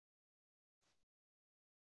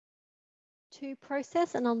To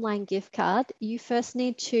process an online gift card, you first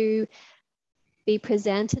need to be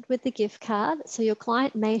presented with the gift card. So your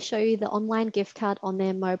client may show you the online gift card on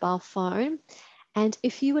their mobile phone. And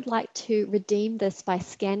if you would like to redeem this by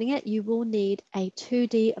scanning it, you will need a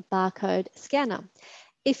 2D barcode scanner.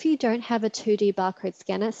 If you don't have a 2D barcode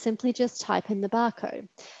scanner, simply just type in the barcode.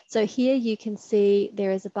 So here you can see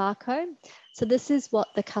there is a barcode. So this is what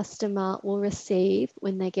the customer will receive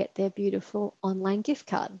when they get their beautiful online gift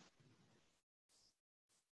card.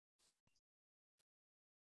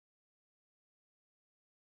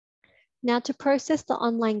 Now, to process the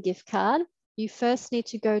online gift card, you first need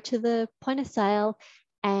to go to the point of sale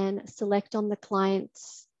and select on the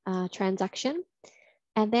client's transaction,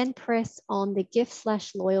 and then press on the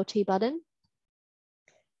gift/loyalty button.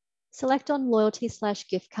 Select on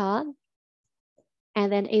loyalty/gift card,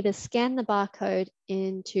 and then either scan the barcode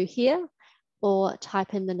into here or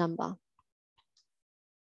type in the number.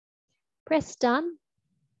 Press done.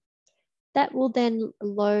 That will then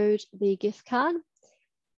load the gift card.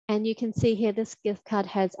 And you can see here, this gift card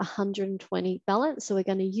has 120 balance. So we're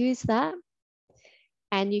going to use that.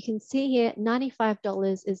 And you can see here,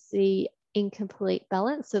 $95 is the incomplete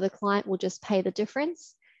balance. So the client will just pay the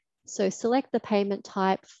difference. So select the payment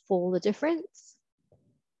type for the difference.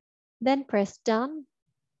 Then press done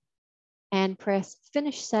and press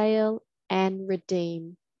finish sale and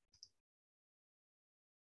redeem.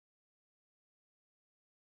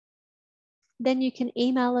 Then you can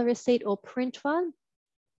email a receipt or print one,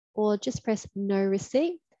 or just press no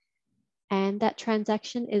receipt, and that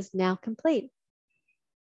transaction is now complete.